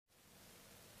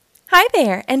Hi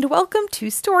there, and welcome to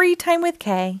Story Time with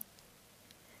Kay.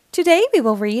 Today we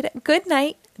will read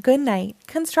Goodnight, Goodnight,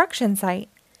 Construction Site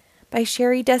by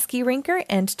Sherry Dusky Rinker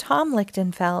and Tom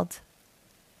Lichtenfeld.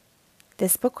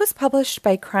 This book was published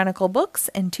by Chronicle Books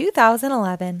in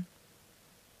 2011.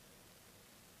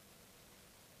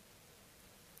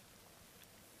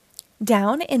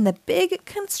 Down in the big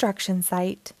construction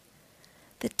site,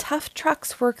 the tough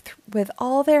trucks work with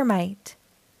all their might.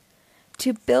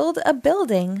 To build a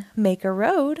building, make a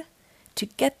road, to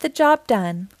get the job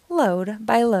done, load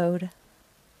by load.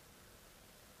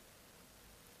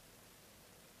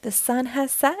 The sun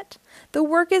has set, the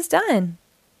work is done.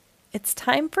 It's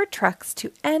time for trucks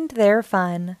to end their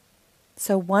fun.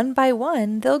 So one by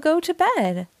one they'll go to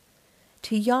bed,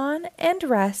 to yawn and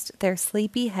rest their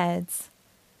sleepy heads.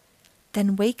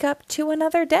 Then wake up to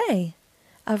another day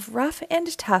of rough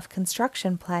and tough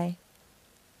construction play.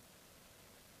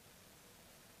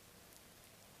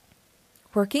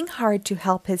 Working hard to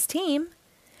help his team,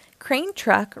 Crane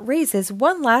Truck raises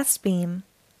one last beam.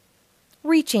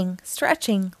 Reaching,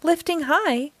 stretching, lifting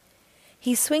high,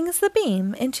 he swings the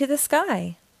beam into the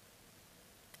sky.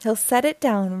 He'll set it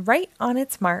down right on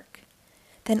its mark,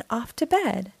 then off to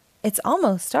bed. It's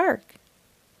almost dark.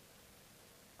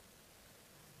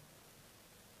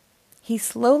 He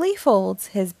slowly folds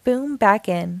his boom back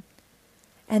in,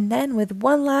 and then with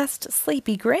one last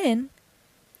sleepy grin,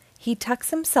 he tucks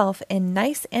himself in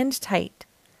nice and tight,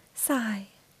 sigh,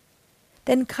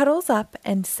 then cuddles up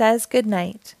and says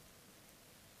goodnight.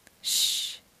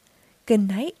 Shh,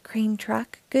 goodnight, Crane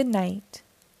Truck, goodnight.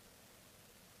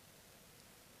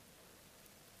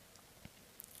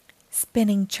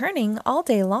 Spinning, churning all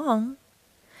day long,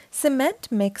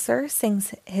 Cement Mixer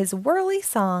sings his whirly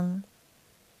song.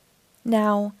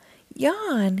 Now,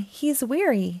 yawn, he's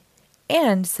weary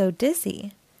and so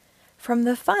dizzy from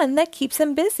the fun that keeps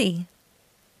him busy.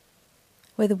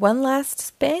 With one last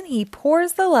spin, he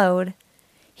pours the load.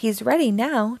 He's ready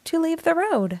now to leave the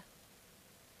road.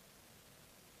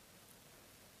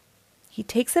 He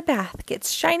takes a bath, gets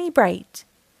shiny bright,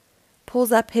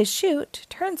 pulls up his chute,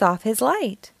 turns off his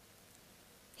light.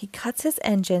 He cuts his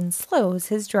engine, slows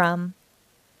his drum,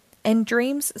 and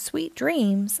dreams sweet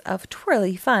dreams of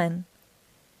twirly fun.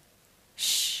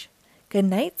 Shh, good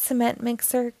night, Cement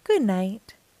Mixer, good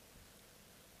night.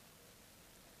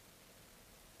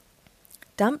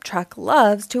 Dump truck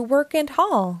loves to work and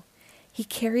haul. He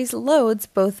carries loads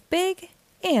both big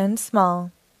and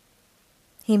small.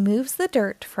 He moves the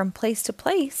dirt from place to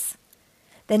place,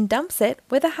 then dumps it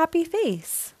with a happy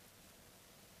face.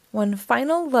 One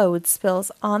final load spills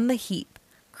on the heap.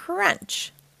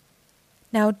 Crunch!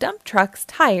 Now dump truck's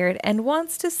tired and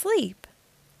wants to sleep.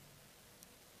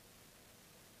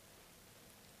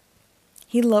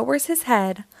 He lowers his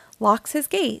head, locks his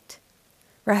gate,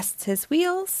 rests his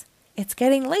wheels. It's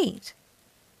getting late.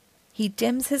 He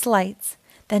dims his lights,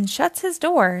 then shuts his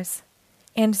doors,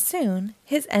 and soon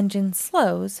his engine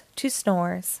slows to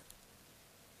snores.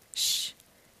 Shh,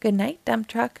 good night, dump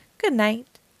truck, good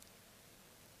night.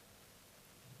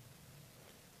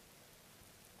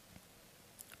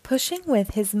 Pushing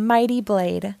with his mighty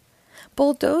blade,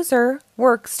 Bulldozer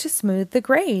works to smooth the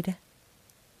grade.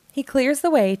 He clears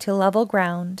the way to level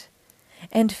ground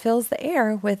and fills the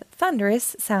air with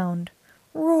thunderous sound.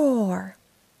 Roar!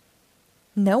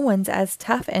 No one's as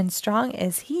tough and strong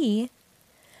as he,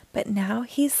 but now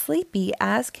he's sleepy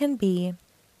as can be.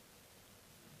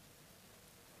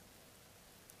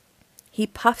 He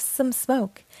puffs some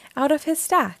smoke out of his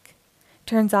stack,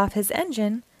 turns off his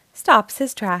engine, stops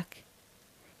his track.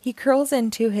 He curls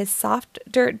into his soft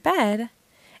dirt bed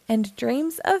and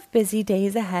dreams of busy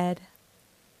days ahead.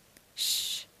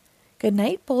 Shh! Good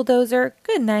night, Bulldozer,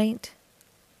 good night.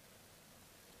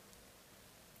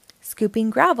 Scooping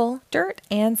gravel, dirt,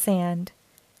 and sand,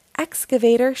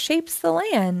 Excavator shapes the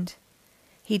land.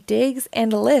 He digs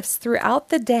and lifts throughout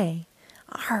the day.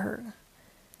 Arrgh!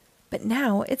 But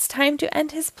now it's time to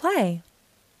end his play.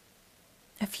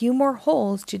 A few more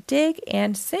holes to dig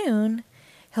and soon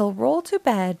he'll roll to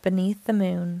bed beneath the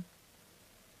moon.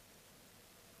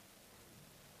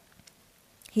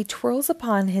 He twirls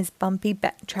upon his bumpy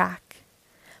track,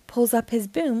 pulls up his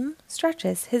boom,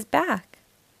 stretches his back.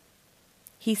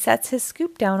 He sets his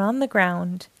scoop down on the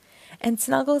ground and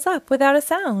snuggles up without a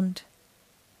sound.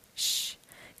 Shh!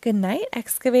 Good night,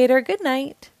 Excavator, good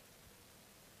night.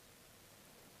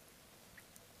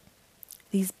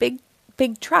 These big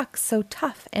trucks so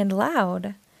tough and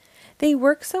loud, they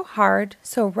work so hard,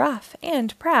 so rough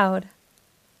and proud.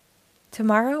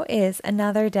 Tomorrow is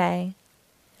another day,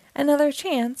 another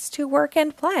chance to work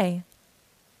and play.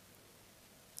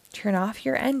 Turn off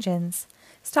your engines,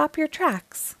 stop your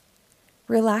tracks.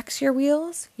 Relax your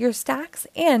wheels, your stacks,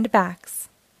 and backs.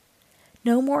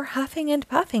 No more huffing and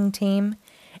puffing, team.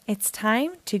 It's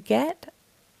time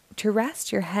to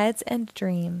rest your heads and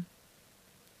dream.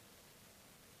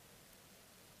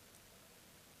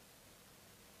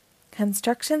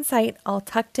 Construction site all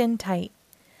tucked in tight.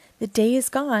 The day is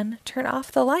gone, turn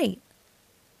off the light.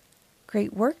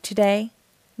 Great work today.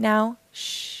 Now,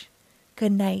 shh,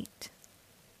 good night.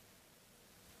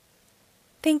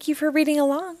 Thank you for reading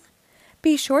along.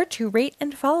 Be sure to rate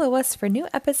and follow us for new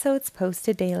episodes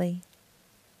posted daily.